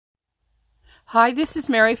Hi, this is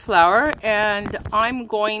Mary Flower, and I'm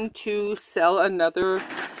going to sell another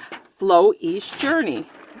Flow East journal,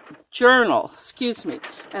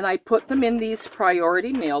 and I put them in these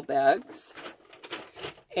priority mail bags.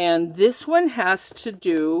 And this one has to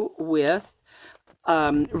do with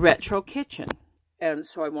retro kitchen, and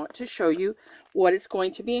so I want to show you what is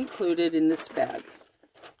going to be included in this bag.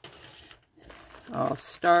 I'll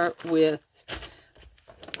start with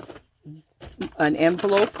an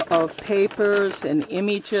envelope of papers and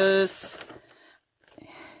images,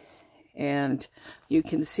 and you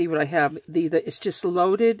can see what I have. It's just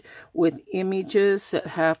loaded with images that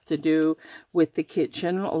have to do with the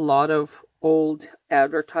kitchen. A lot of old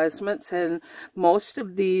advertisements, and most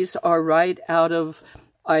of these are right out of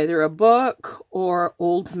either a book or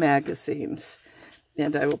old magazines.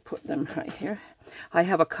 And I will put them right here. I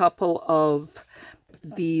have a couple of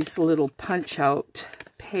these little punch out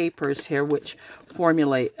papers here which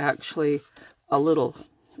formulate actually a little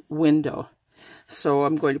window, so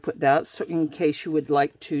I'm going to put that so in case you would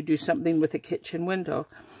like to do something with a kitchen window.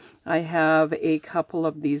 I have a couple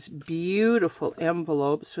of these beautiful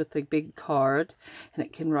envelopes with a big card, and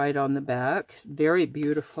it can write on the back. Very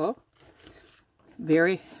beautiful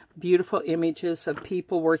images of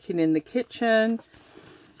people working in the kitchen.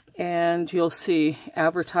 And you'll see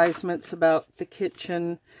advertisements about the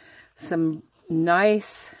kitchen, some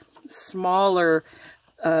nice smaller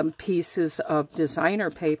pieces of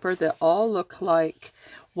designer paper that all look like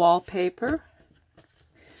wallpaper.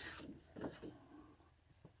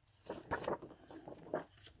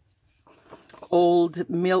 Old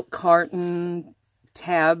milk carton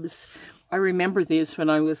tabs. I remember these when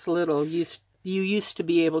I was little. You used to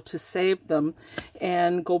be able to save them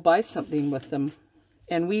and go buy something with them,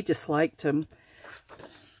 and we just liked them.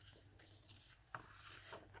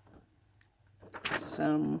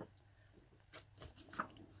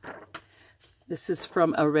 This is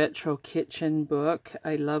from a retro kitchen book.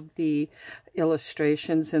 I love the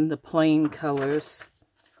illustrations and the plain colors.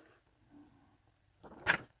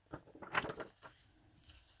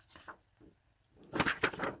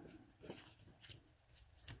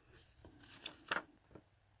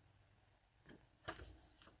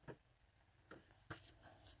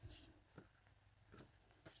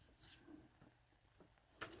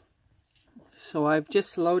 So I've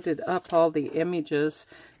just loaded up all the images.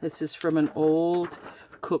 This is from an old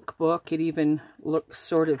cookbook. It even looks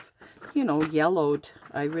sort of, you know, yellowed.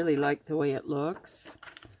 I really like the way it looks.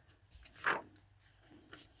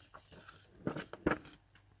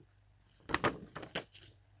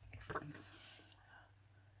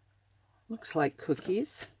 Looks like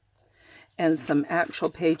cookies. And some actual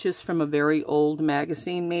pages from a very old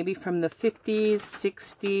magazine, maybe from the 50s,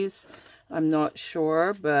 60s. I'm not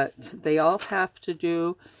sure, but they all have to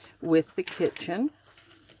do with the kitchen.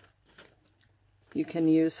 You can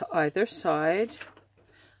use either side,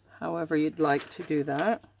 however you'd like to do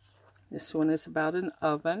that. This one is about an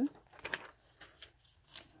oven.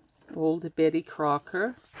 Old Betty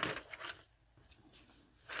Crocker.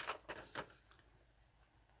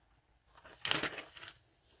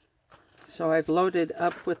 So I've loaded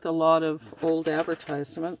up with a lot of old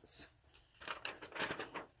advertisements.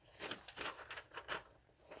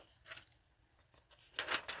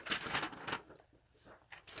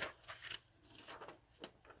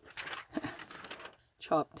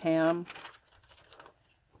 Chopped ham.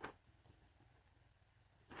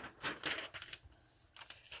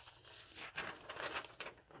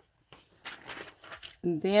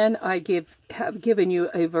 And then I have given you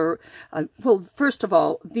well, first of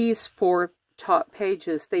all, these 4 top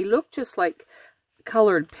pages, they look just like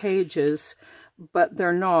colored pages, but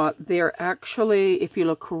they're not. They're actually, if you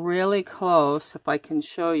look really close, if I can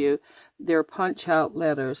show you, they're punch out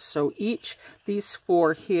letters. So these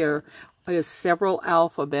 4 here is several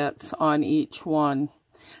alphabets on each one,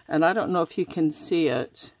 and I don't know if you can see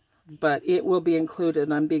it, but it will be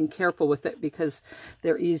included. I'm being careful with it because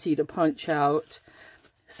they're easy to punch out.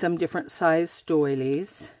 Some different size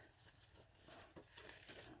doilies,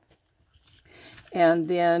 and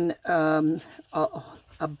then a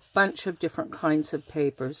bunch of different kinds of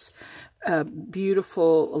papers,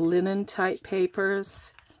 beautiful linen type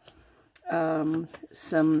papers,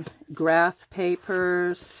 some graph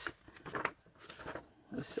papers.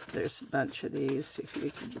 There's a bunch of these, if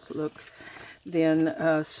you can just look.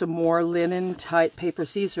 Then some more linen type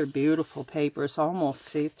papers. These are beautiful papers, almost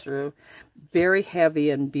see-through. Very heavy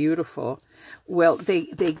and beautiful. Well, they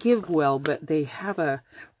give well, but they have a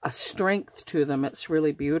strength to them. It's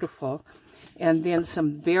really beautiful. And then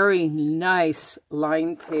some very nice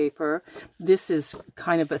lined paper. This is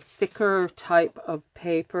kind of a thicker type of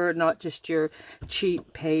paper, not just your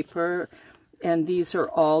cheap paper. And these are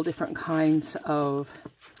all different kinds of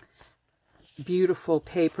beautiful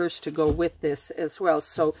papers to go with this as well.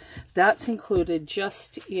 So that's included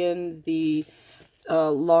just in the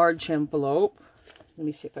large envelope. Let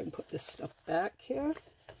me see if I can put this stuff back here.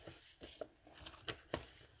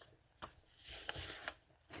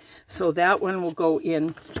 So that one will go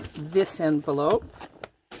in this envelope.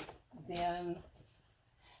 Then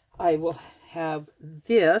I will have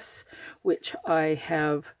this, which I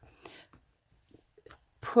have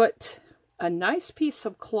put a nice piece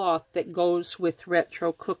of cloth that goes with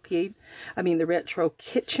retro cooking, the retro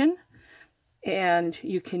kitchen, and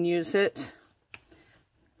you can use it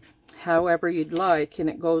however you'd like, and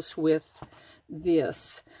it goes with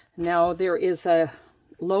this. Now there is a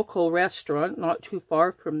local restaurant not too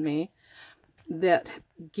far from me that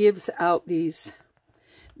gives out these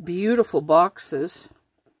beautiful boxes,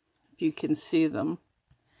 if you can see them,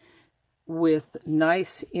 with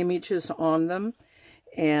nice images on them.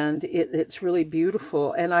 And it's really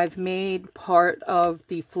beautiful. And I've made part of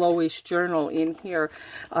the Flowish journal in here.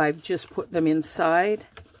 I've just put them inside.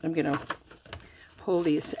 I'm going to pull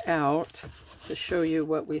these out to show you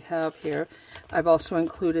what we have here. I've also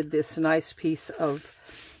included this nice piece of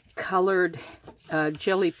colored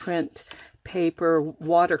jelly print paper,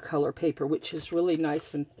 watercolor paper, which is really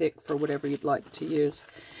nice and thick for whatever you'd like to use.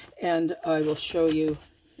 And I will show you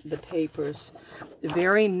the papers.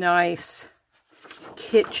 Very nice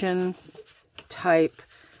kitchen type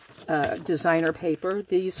designer paper.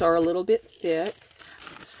 These are a little bit thick.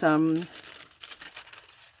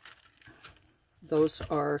 Those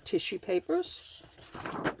are tissue papers.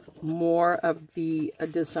 More of the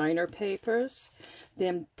designer papers.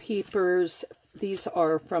 Then papers, these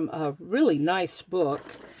are from a really nice book.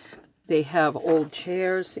 They have old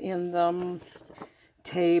chairs in them,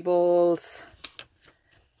 tables,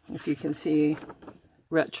 if you can see,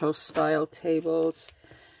 retro style tables,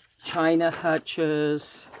 china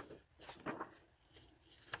hutches,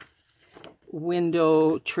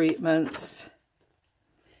 window treatments,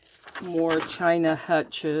 more china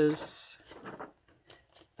hutches,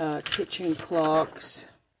 kitchen clocks,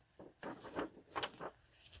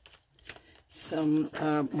 some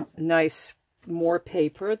nice more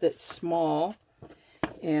paper that's small,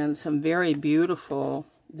 and some very beautiful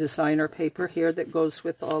designer paper here that goes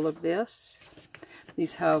with all of this.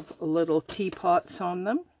 These have little teapots on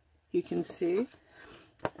them, you can see.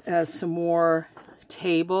 Some more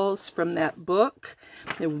tables from that book.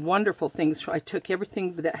 They're wonderful things. I took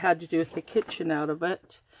everything that had to do with the kitchen out of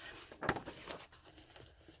it.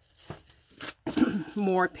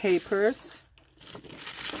 More papers.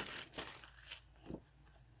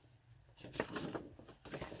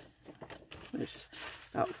 There's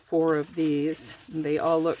about 4 of these. And they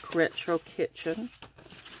all look retro kitchen.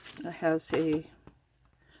 It has a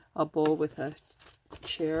bowl with a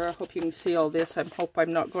chair. I hope you can see all this. I hope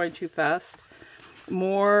I'm not going too fast.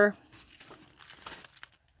 More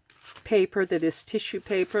paper that is tissue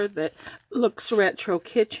paper that looks retro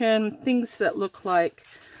kitchen. Things that look like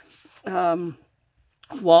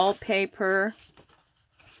wallpaper.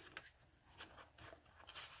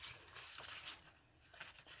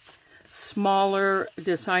 Smaller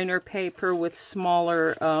designer paper with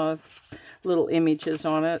smaller little images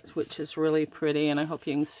on it, which is really pretty, and I hope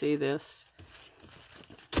you can see this.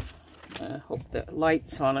 I hope the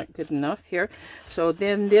light's on it good enough here. So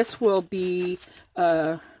then this will be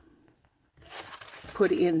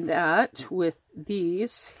put in that with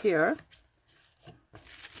these here.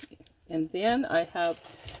 And then I have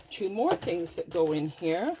 2 more things that go in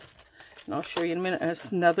here. And I'll show you in a minute.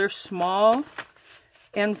 It's another small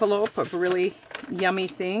envelope of really yummy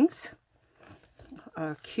things.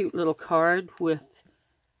 A cute little card with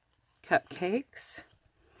cupcakes.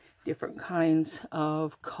 Different kinds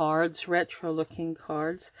of cards, retro looking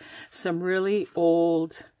cards. Some really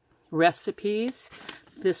old recipes.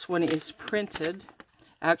 This one is printed,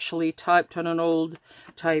 actually typed on an old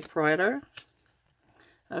typewriter.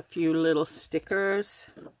 A few little stickers,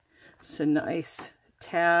 some nice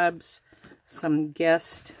tabs, some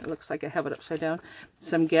guest, it looks like I have it upside down,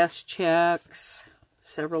 some guest checks,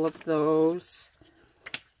 several of those,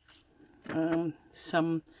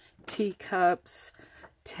 some teacups,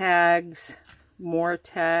 tags, more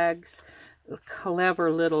tags, clever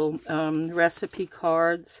little recipe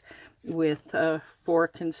cards with a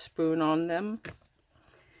fork and spoon on them,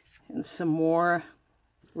 and some more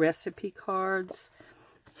recipe cards.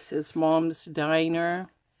 This is Mom's Diner.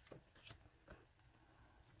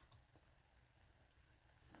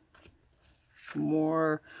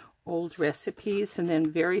 More old recipes, and then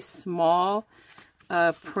very small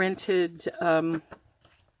printed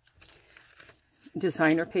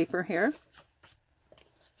designer paper here.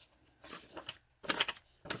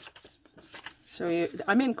 So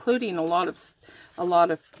I'm including a lot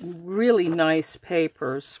of really nice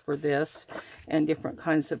papers for this, and different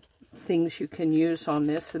kinds of things you can use on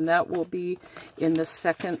this, and that will be in the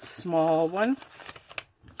second small one.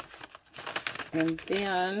 And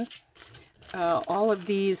then all of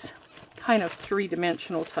these kind of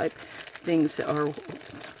three-dimensional type things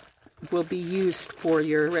will be used for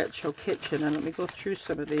your retro kitchen. And let me go through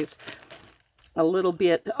some of these. A little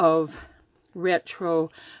bit of retro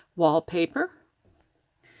wallpaper.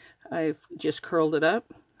 I've just curled it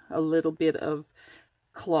up. A little bit of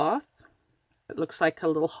cloth. It looks like a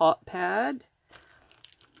little hot pad.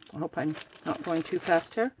 I hope I'm not going too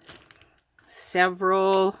fast here.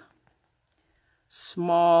 Several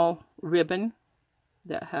small ribbon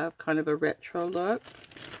that have kind of a retro look.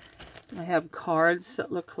 I have cards that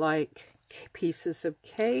look like pieces of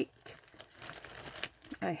cake.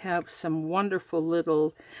 I have some wonderful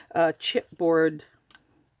little chipboard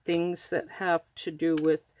things that have to do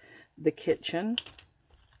with the kitchen.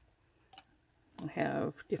 I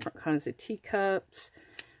have different kinds of teacups,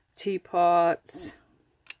 teapots,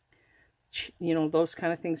 you know, those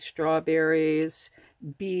kind of things, strawberries,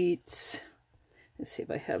 beets. Let's see if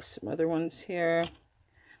I have some other ones here.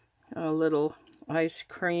 A little ice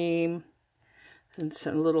cream and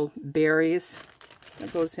some little berries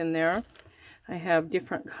that goes in there. I have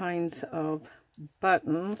different kinds of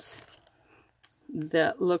buttons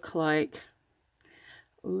that look like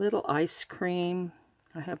little ice cream.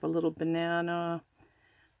 I have a little banana.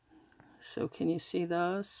 So can you see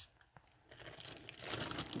those?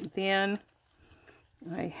 Then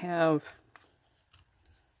I have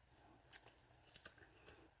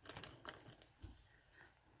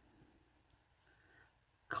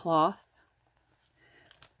cloth,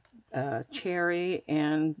 cherry,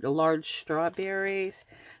 and large strawberries,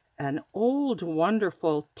 an old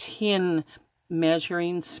wonderful tin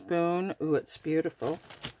measuring spoon. Ooh, it's beautiful.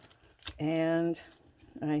 And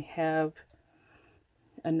I have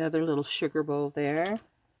another little sugar bowl there.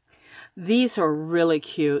 These are really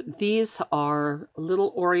cute. These are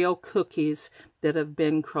little Oreo cookies that have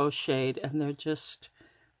been crocheted, and they're just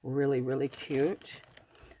really, really cute.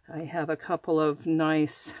 I have a couple of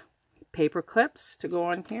nice paper clips to go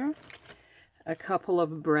on here. A couple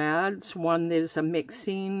of brads. One is a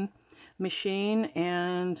mixing machine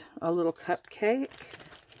and a little cupcake.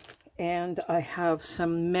 And I have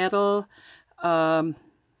some metal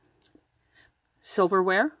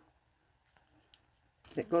silverware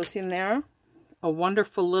that goes in there. A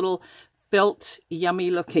wonderful little felt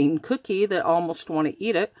yummy looking cookie that I almost want to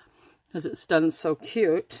eat it because it's done so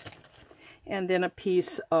cute. And then a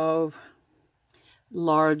piece of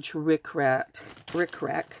large rickrack.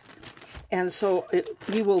 And so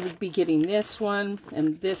you will be getting this one,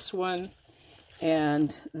 and this one,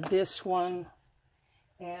 and this one,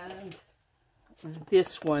 and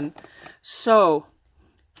this one. So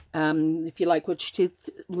if you like what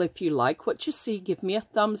you see, give me a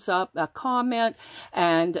thumbs up, a comment,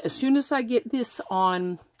 and as soon as I get this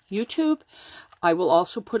on YouTube, I will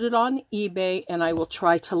also put it on eBay, and I will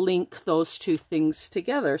try to link those two things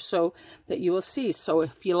together so that you will see. So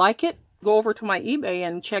if you like it, go over to my eBay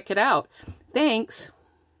and check it out. Thanks.